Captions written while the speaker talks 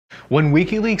When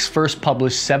WikiLeaks first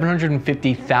published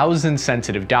 750,000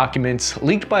 sensitive documents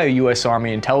leaked by a US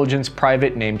Army intelligence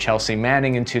private named Chelsea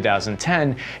Manning in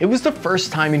 2010, it was the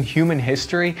first time in human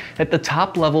history that the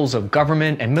top levels of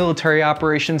government and military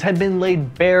operations had been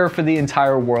laid bare for the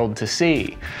entire world to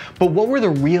see. But what were the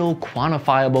real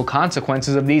quantifiable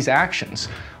consequences of these actions?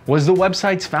 Was the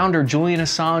website's founder, Julian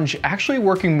Assange, actually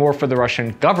working more for the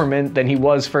Russian government than he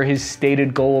was for his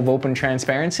stated goal of open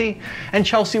transparency? And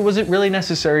Chelsea, was it really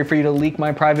necessary for you to leak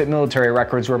my private military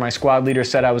records where my squad leader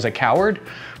said I was a coward?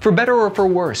 For better or for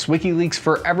worse, WikiLeaks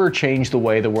forever changed the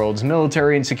way the world's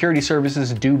military and security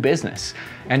services do business.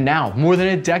 And now, more than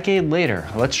a decade later,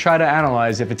 let's try to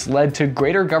analyze if it's led to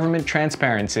greater government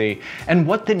transparency and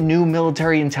what the new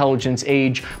military intelligence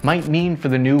age might mean for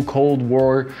the new Cold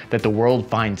War that the world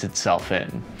finds itself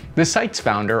in. The site's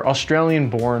founder,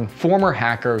 Australian-born former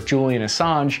hacker Julian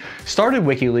Assange, started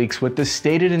WikiLeaks with the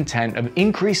stated intent of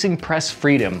increasing press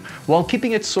freedom while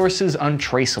keeping its sources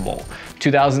untraceable.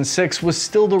 2006 was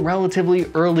still the relatively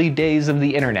early days of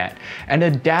the internet, and a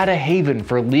data haven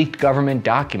for leaked government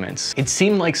documents. It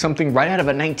seemed like something right out of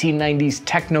a 1990s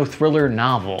techno-thriller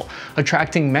novel,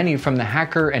 attracting many from the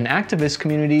hacker and activist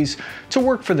communities to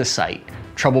work for the site.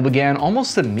 Trouble began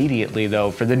almost immediately,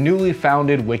 though, for the newly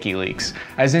founded WikiLeaks,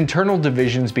 as internal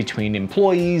divisions between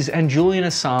employees and Julian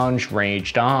Assange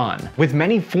raged on, with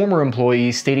many former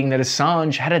employees stating that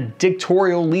Assange had a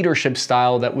dictatorial leadership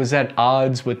style that was at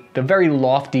odds with the very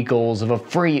lofty goals of a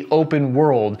free, open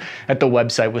world that the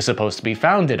website was supposed to be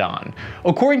founded on.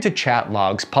 According to chat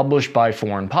logs published by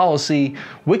Foreign Policy,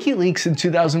 WikiLeaks in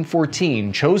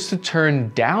 2014 chose to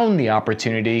turn down the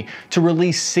opportunity to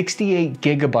release 68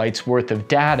 gigabytes worth of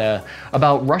data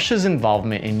about Russia's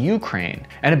involvement in Ukraine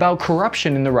and about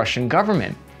corruption in the Russian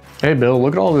government. Hey Bill,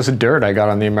 look at all this dirt I got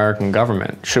on the American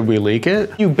government. Should we leak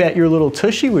it? You bet your little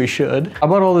tushy we should. How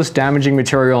about all this damaging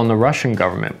material on the Russian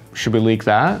government? Should we leak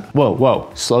that?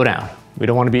 Whoa, slow down. We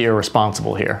don't want to be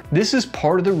irresponsible here. This is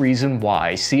part of the reason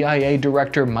why CIA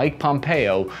Director Mike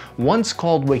Pompeo once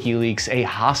called WikiLeaks a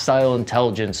hostile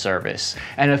intelligence service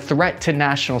and a threat to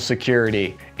national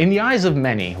security. In the eyes of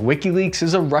many, WikiLeaks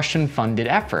is a Russian-funded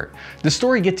effort. The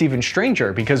story gets even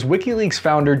stranger because WikiLeaks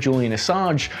founder Julian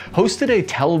Assange hosted a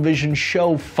television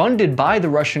show funded by the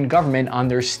Russian government on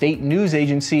their state news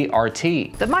agency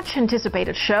RT. The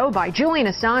much-anticipated show by Julian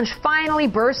Assange finally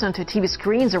burst onto TV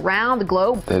screens around the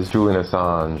globe. There's Julian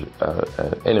Assange,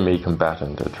 an enemy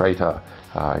combatant, a traitor,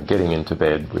 getting into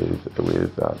bed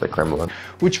with the Kremlin.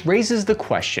 Which raises the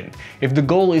question, if the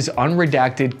goal is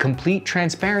unredacted, complete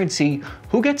transparency,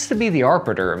 who gets to be the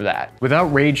arbiter of that? Without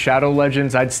Raid Shadow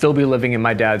Legends, I'd still be living in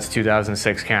my dad's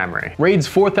 2006 Camry. Raid's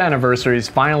 4th anniversary is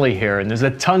finally here, and there's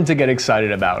a ton to get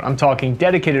excited about. I'm talking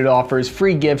dedicated offers,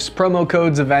 free gifts, promo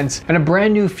codes, events, and a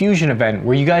brand new Fusion event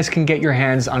where you guys can get your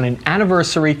hands on an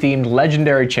anniversary-themed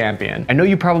legendary champion. I know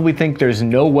you probably think there's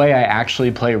no way I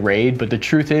actually play Raid, but the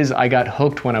truth is I got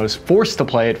hooked when I was forced to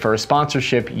play it for a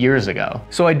sponsorship years ago.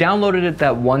 So I downloaded it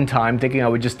that one time thinking I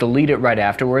would just delete it right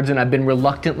afterwards, and I've been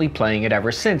reluctantly playing it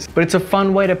ever since. But it's a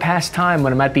fun way to pass time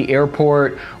when I'm at the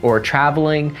airport or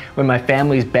traveling, when my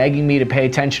family's begging me to pay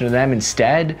attention to them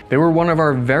instead. They were one of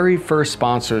our very first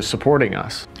sponsors supporting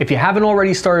us. If you haven't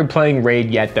already started playing Raid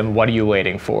yet, then what are you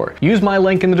waiting for? Use my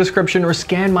link in the description or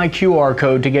scan my QR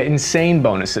code to get insane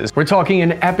bonuses. We're talking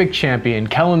an epic champion,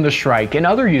 Kellen the Shrike, and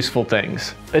other useful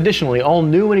things. Additionally, all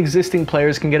new and existing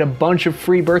players can get a bunch of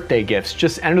free birthday gifts.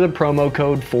 Just enter the promo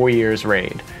code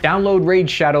 4YearsRaid. Download Raid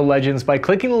Shadow Legends by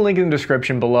clicking the link in the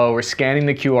description below or scanning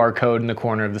the QR code in the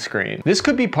corner of the screen. This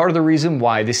could be part of the reason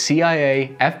why the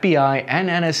CIA, FBI, and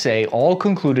NSA all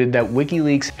concluded that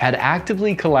WikiLeaks had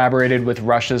actively collaborated with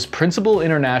Russia's principal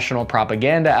international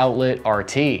propaganda outlet,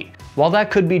 RT. While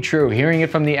that could be true, hearing it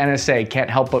from the NSA can't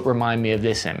help but remind me of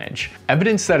this image.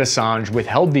 Evidence that Assange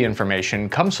withheld the information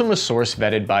comes from a source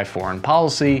vetted by Foreign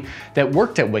Policy that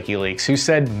worked at WikiLeaks, who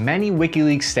said many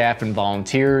WikiLeaks staff and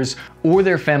volunteers or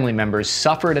their family members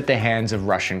suffered at the hands of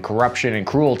Russian corruption and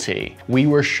cruelty. We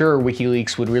were sure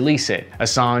WikiLeaks would release it.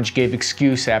 Assange gave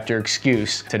excuse after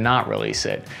excuse to not release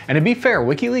it. And to be fair,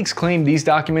 WikiLeaks claimed these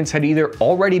documents had either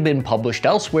already been published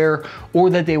elsewhere or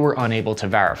that they were unable to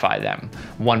verify them.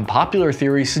 One popular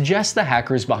theory suggests the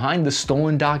hackers behind the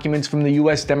stolen documents from the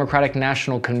US Democratic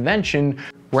National Convention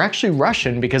were actually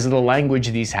Russian because of the language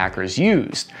these hackers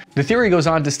used. The theory goes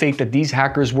on to state that these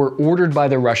hackers were ordered by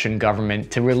the Russian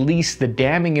government to release the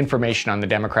damning information on the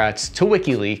Democrats to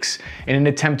WikiLeaks in an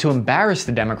attempt to embarrass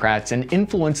the Democrats and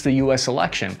influence the US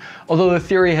election, although the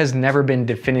theory has never been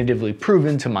definitively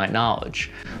proven to my knowledge.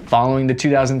 Following the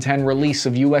 2010 release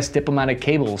of US diplomatic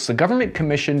cables, the government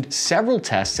commissioned several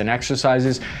tests and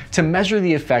exercises to measure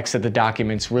the effects that the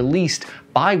documents released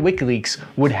by WikiLeaks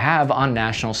would have on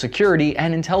national security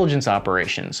and intelligence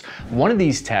operations. One of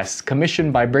these tests,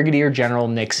 commissioned by Brigadier General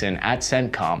Nixon at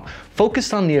CENTCOM,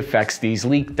 focused on the effects these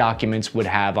leaked documents would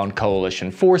have on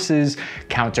coalition forces,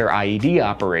 counter-IED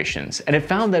operations, and it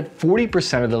found that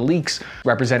 40% of the leaks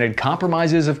represented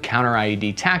compromises of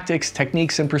counter-IED tactics,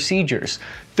 techniques, and procedures.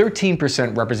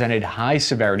 13% represented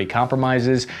high-severity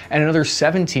compromises, and another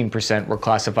 17% were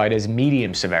classified as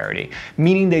medium severity,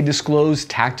 meaning they disclosed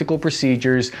tactical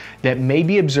procedures that may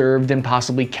be observed and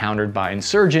possibly countered by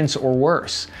insurgents or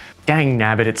worse. Dang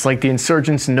nabbit, it's like the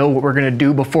insurgents know what we're gonna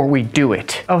do before we do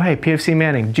it. Oh hey, PFC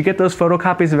Manning, did you get those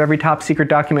photocopies of every top secret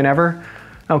document ever?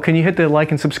 Oh, can you hit the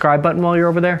like and subscribe button while you're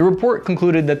over there? The report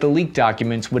concluded that the leaked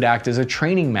documents would act as a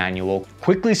training manual,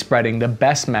 quickly spreading the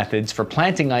best methods for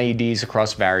planting IEDs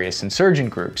across various insurgent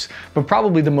groups. But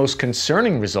probably the most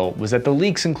concerning result was that the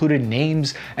leaks included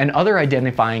names and other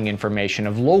identifying information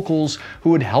of locals who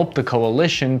would help the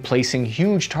coalition, placing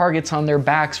huge targets on their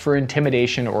backs for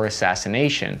intimidation or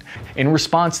assassination. In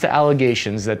response to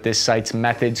allegations that this site's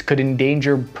methods could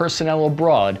endanger personnel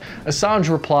abroad, Assange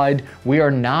replied, "We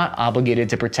are not obligated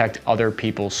to protect other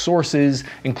people's sources,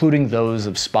 including those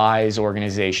of spies,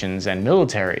 organizations, and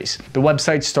militaries." The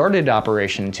website started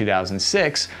operation in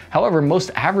 2006, however, most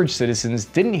average citizens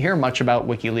didn't hear much about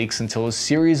WikiLeaks until a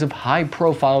series of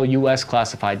high-profile US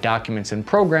classified documents and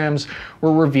programs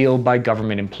were revealed by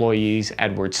government employees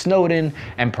Edward Snowden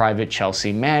and Private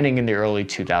Chelsea Manning in the early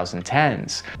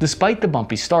 2010s. Despite the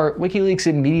bumpy start, WikiLeaks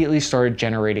immediately started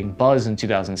generating buzz in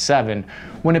 2007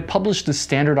 when it published the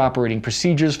standard operating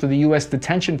procedures for the US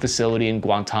detention facility in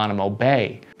Guantanamo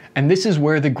Bay. And this is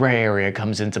where the gray area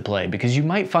comes into play, because you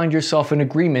might find yourself in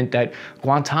agreement that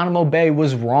Guantanamo Bay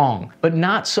was wrong, but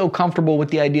not so comfortable with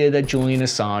the idea that Julian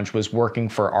Assange was working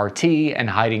for RT and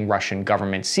hiding Russian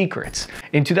government secrets.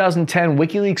 In 2010,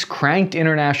 WikiLeaks cranked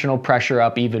international pressure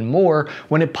up even more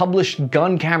when it published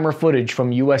gun camera footage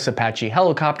from US Apache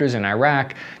helicopters in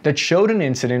Iraq that showed an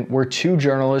incident where 2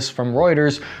 journalists from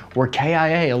Reuters were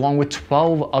KIA along with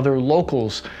 12 other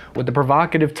locals, with the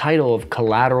provocative title of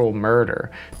collateral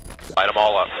murder. Light them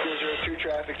all up.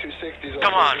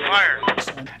 Come on, fire!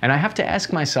 And I have to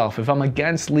ask myself if I'm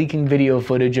against leaking video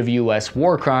footage of US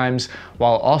war crimes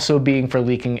while also being for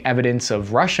leaking evidence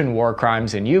of Russian war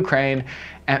crimes in Ukraine.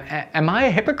 Am I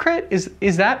a hypocrite?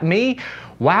 Is that me?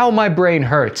 Wow, my brain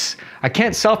hurts. I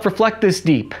can't self-reflect this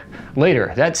deep.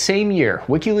 Later, that same year,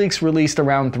 WikiLeaks released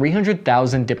around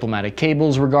 300,000 diplomatic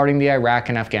cables regarding the Iraq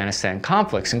and Afghanistan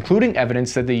conflicts, including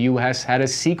evidence that the US had a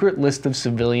secret list of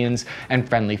civilians and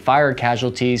friendly fire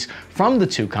casualties from the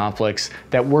 2 conflicts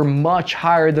that were much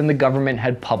higher than the government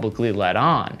had publicly let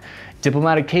on.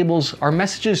 Diplomatic cables are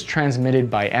messages transmitted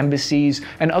by embassies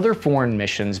and other foreign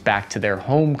missions back to their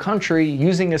home country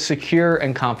using a secure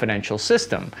and confidential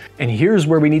system. And here's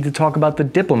where we need to talk about the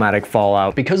diplomatic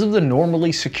fallout. Because of the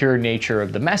normally secure nature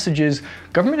of the messages,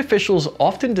 government officials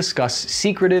often discuss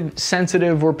secretive,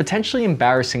 sensitive, or potentially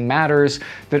embarrassing matters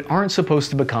that aren't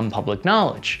supposed to become public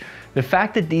knowledge. The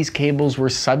fact that these cables were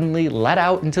suddenly let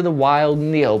out into the wild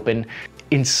in the open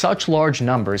in such large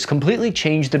numbers completely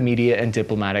changed the media and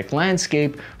diplomatic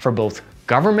landscape for both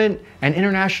government and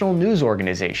international news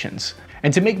organizations.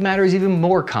 And to make matters even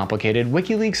more complicated,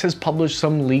 WikiLeaks has published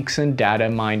some leaks and data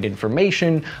mined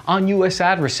information on US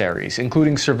adversaries,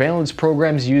 including surveillance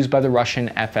programs used by the Russian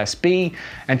FSB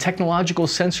and technological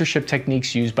censorship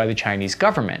techniques used by the Chinese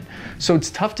government. So it's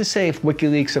tough to say if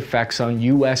WikiLeaks' effects on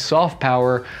US soft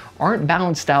power aren't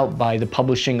balanced out by the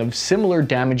publishing of similar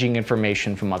damaging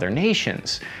information from other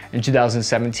nations. In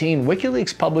 2017,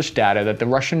 WikiLeaks published data that the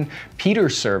Russian Peter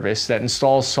service that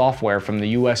installs software from the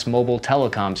US mobile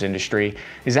telecoms industry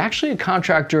is actually a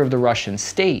contractor of the Russian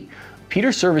state.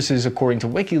 Peter Services, according to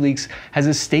WikiLeaks, has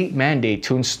a state mandate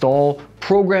to install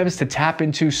programs to tap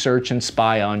into, search, and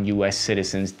spy on US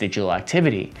citizens' digital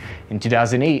activity. In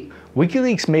 2008,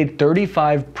 WikiLeaks made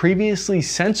 35 previously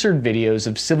censored videos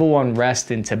of civil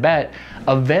unrest in Tibet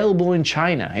available in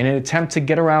China in an attempt to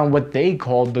get around what they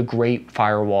called the Great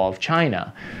Firewall of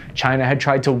China. China had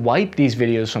tried to wipe these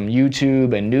videos from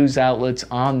YouTube and news outlets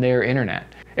on their internet.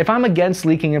 If I'm against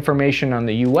leaking information on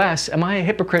the US, am I a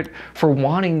hypocrite for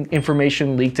wanting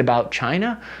information leaked about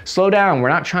China? Slow down, we're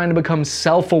not trying to become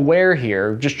self-aware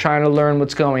here, just trying to learn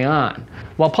what's going on.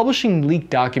 While publishing leaked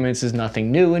documents is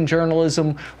nothing new in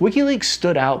journalism, WikiLeaks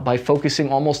stood out by focusing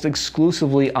almost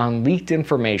exclusively on leaked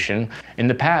information. In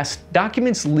the past,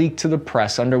 documents leaked to the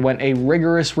press underwent a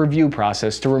rigorous review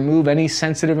process to remove any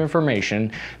sensitive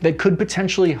information that could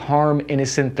potentially harm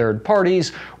innocent third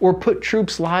parties or put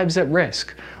troops' lives at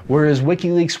risk. Whereas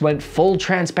WikiLeaks went full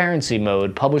transparency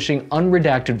mode, publishing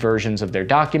unredacted versions of their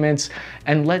documents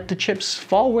and let the chips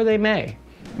fall where they may.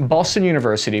 Boston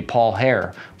University Paul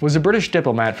Hare was a British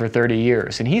diplomat for 30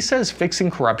 years, and he says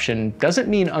fixing corruption doesn't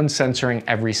mean uncensoring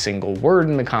every single word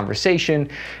in the conversation,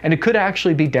 and it could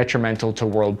actually be detrimental to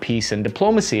world peace and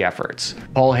diplomacy efforts.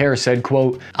 Paul Hare said,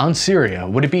 quote, "On Syria,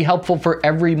 would it be helpful for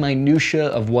every minutia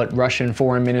of what Russian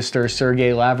Foreign Minister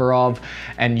Sergei Lavrov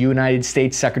and United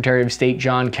States Secretary of State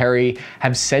John Kerry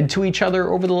have said to each other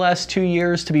over the last 2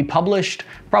 years to be published?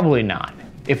 Probably not.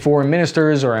 If foreign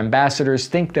ministers or ambassadors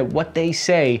think that what they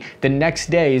say the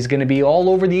next day is going to be all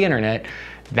over the internet,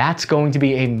 that's going to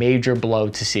be a major blow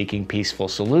to seeking peaceful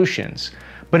solutions.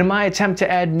 But in my attempt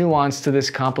to add nuance to this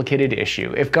complicated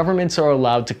issue, if governments are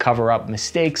allowed to cover up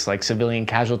mistakes like civilian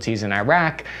casualties in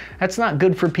Iraq, that's not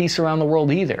good for peace around the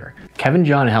world either." Kevin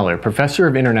John Heller, professor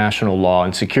of international law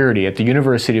and security at the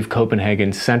University of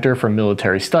Copenhagen's Center for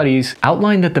Military Studies,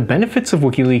 outlined that the benefits of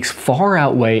WikiLeaks far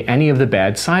outweigh any of the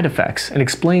bad side effects, and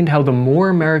explained how the more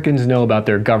Americans know about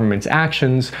their government's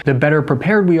actions, the better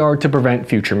prepared we are to prevent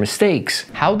future mistakes.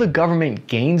 How the government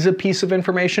gains a piece of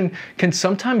information can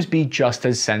sometimes be just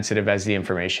as sensitive as the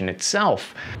information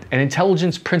itself. An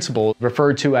intelligence principle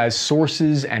referred to as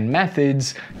sources and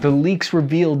methods, the leaks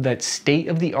revealed that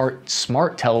state-of-the-art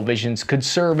smart televisions could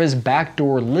serve as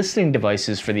backdoor listening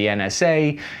devices for the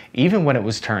NSA, even when it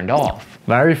was turned off.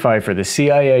 Larry Pfeiffer, the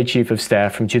CIA Chief of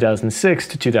Staff from 2006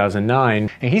 to 2009,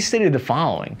 and he stated the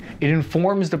following: "It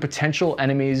informs the potential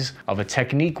enemies of a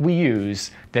technique we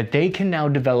use that they can now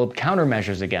develop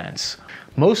countermeasures against."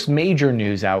 Most major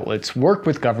news outlets work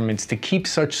with governments to keep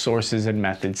such sources and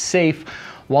methods safe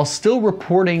while still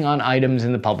reporting on items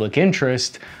in the public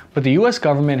interest, but the US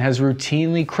government has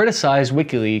routinely criticized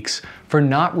WikiLeaks for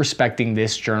not respecting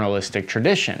this journalistic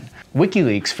tradition.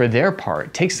 WikiLeaks, for their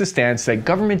part, takes the stance that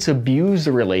governments abuse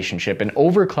the relationship and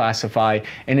overclassify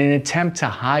in an attempt to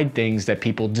hide things that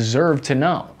people deserve to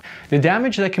know. The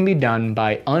damage that can be done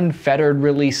by unfettered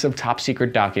release of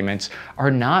top-secret documents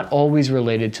are not always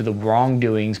related to the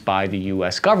wrongdoings by the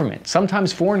US government.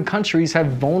 Sometimes foreign countries have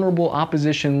vulnerable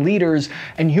opposition leaders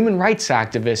and human rights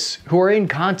activists who are in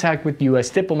contact with US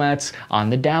diplomats on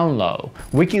the down low.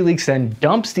 WikiLeaks then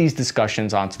dumps these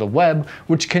discussions onto the web,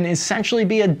 which can essentially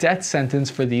be a death sentence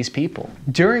for these people.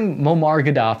 During Muammar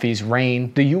Gaddafi's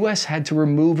reign, the US had to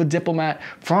remove a diplomat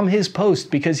from his post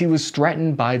because he was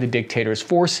threatened by the dictator's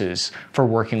forces for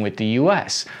working with the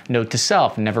US. Note to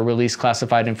self, never release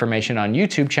classified information on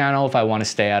YouTube channel if I want to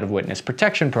stay out of witness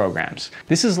protection programs.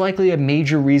 This is likely a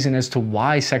major reason as to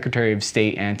why Secretary of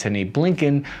State Antony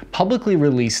Blinken publicly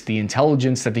released the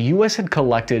intelligence that the US had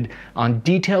collected on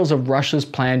details of Russia's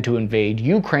plan to invade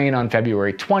Ukraine on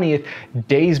February 20th,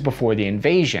 days before the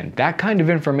invasion. That kind of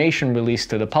information released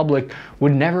to the public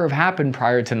would never have happened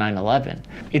prior to 9/11.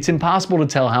 It's impossible to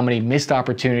tell how many missed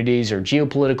opportunities or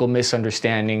geopolitical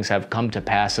misunderstandings have come to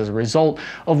pass as a result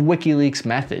of WikiLeaks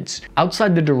methods.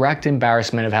 Outside the direct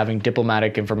embarrassment of having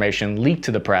diplomatic information leaked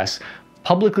to the press,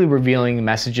 publicly revealing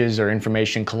messages or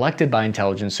information collected by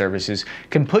intelligence services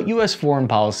can put US foreign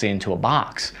policy into a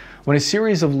box. When a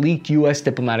series of leaked US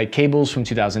diplomatic cables from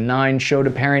 2009 showed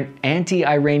apparent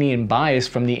anti-Iranian bias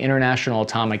from the International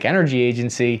Atomic Energy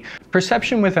Agency,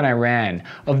 perception within Iran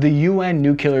of the UN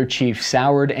nuclear chief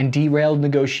soured and derailed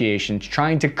negotiations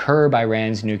trying to curb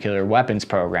Iran's nuclear weapons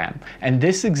program. And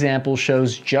this example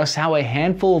shows just how a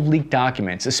handful of leaked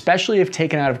documents, especially if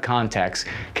taken out of context,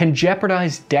 can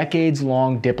jeopardize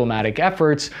decades-long diplomatic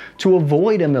efforts to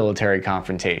avoid a military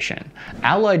confrontation.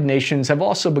 Allied nations have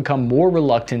also become more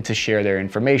reluctant to share their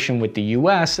information with the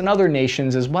US and other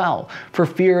nations as well, for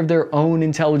fear of their own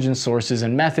intelligence sources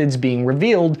and methods being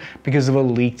revealed because of a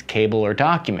leaked cable or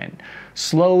document.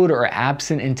 Slowed or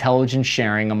absent intelligence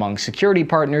sharing among security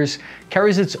partners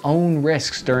carries its own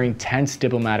risks during tense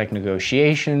diplomatic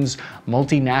negotiations,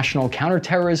 multinational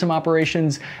counterterrorism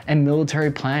operations, and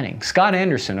military planning. Scott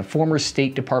Anderson, a former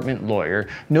State Department lawyer,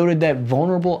 noted that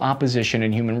vulnerable opposition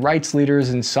and human rights leaders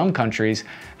in some countries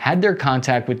had their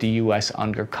contact with the US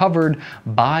uncovered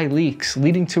by leaks,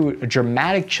 leading to a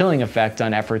dramatic chilling effect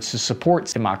on efforts to support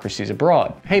democracies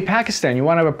abroad. Hey Pakistan, you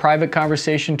want to have a private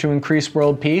conversation to increase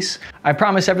world peace? I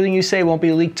promise everything you say won't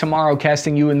be leaked tomorrow,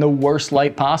 casting you in the worst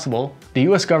light possible. The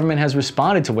US government has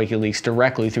responded to WikiLeaks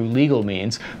directly through legal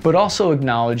means, but also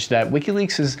acknowledged that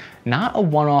WikiLeaks is not a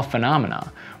one-off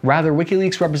phenomena. Rather,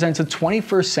 WikiLeaks represents a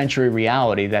 21st century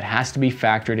reality that has to be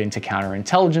factored into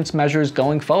counterintelligence measures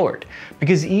going forward.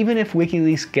 Because even if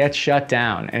WikiLeaks gets shut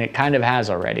down, and it kind of has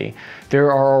already,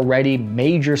 there are already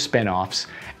major spin-offs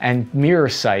and mirror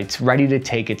sites ready to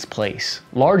take its place.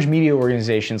 Large media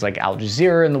organizations like Al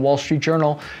Jazeera and the Wall Street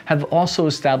Journal have also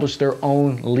established their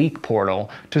own leak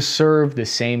portal to serve the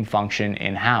same function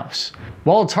in-house.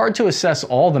 While it's hard to assess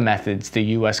all the methods the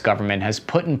US government has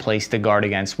put in place to guard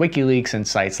against WikiLeaks and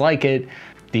sites like it,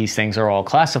 these things are all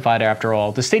classified after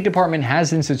all, the State Department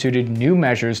has instituted new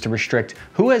measures to restrict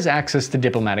who has access to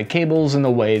diplomatic cables and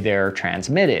the way they're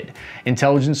transmitted.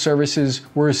 Intelligence services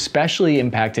were especially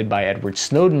impacted by Edward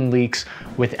Snowden leaks,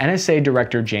 with NSA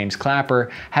Director James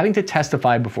Clapper having to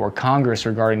testify before Congress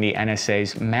regarding the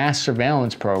NSA's mass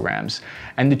surveillance programs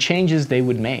and the changes they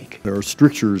would make. There are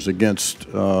strictures against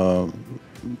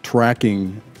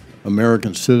tracking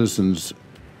American citizens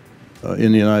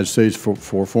in the United States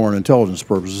for foreign intelligence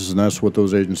purposes, and that's what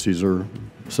those agencies are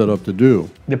set up to do.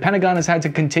 The Pentagon has had to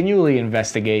continually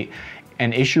investigate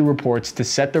and issue reports to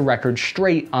set the record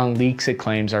straight on leaks it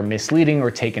claims are misleading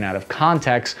or taken out of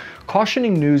context,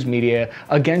 cautioning news media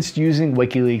against using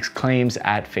WikiLeaks claims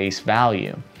at face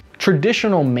value.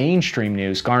 Traditional mainstream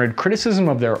news garnered criticism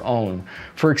of their own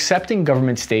for accepting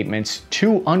government statements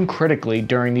too uncritically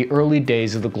during the early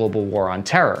days of the global war on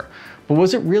terror. But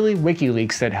was it really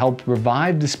WikiLeaks that helped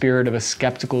revive the spirit of a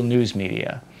skeptical news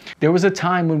media? There was a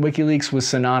time when WikiLeaks was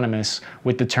synonymous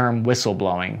with the term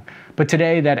whistleblowing, but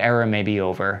today that era may be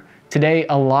over. Today,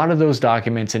 a lot of those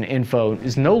documents and info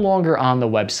is no longer on the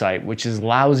website, which is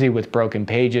lousy with broken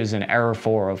pages and error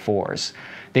 404s.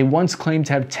 They once claimed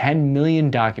to have 10 million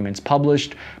documents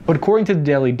published, but according to the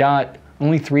Daily Dot,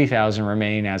 only 3,000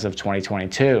 remain as of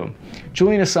 2022.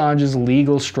 Julian Assange's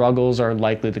legal struggles are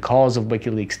likely the cause of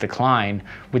WikiLeaks' decline,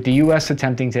 with the US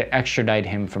attempting to extradite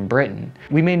him from Britain.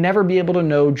 We may never be able to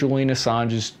know Julian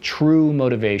Assange's true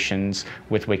motivations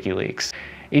with WikiLeaks.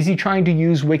 Is he trying to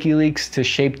use WikiLeaks to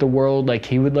shape the world like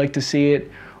he would like to see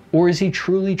it? Or is he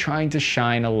truly trying to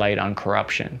shine a light on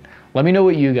corruption? Let me know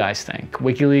what you guys think.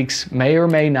 WikiLeaks may or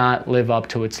may not live up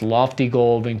to its lofty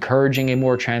goal of encouraging a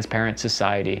more transparent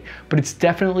society, but it's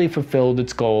definitely fulfilled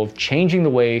its goal of changing the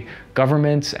way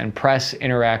governments and press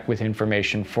interact with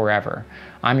information forever.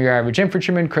 I'm your average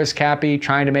infantryman, Chris Cappy,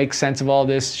 trying to make sense of all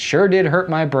this. Sure did hurt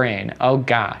my brain. Oh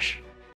gosh.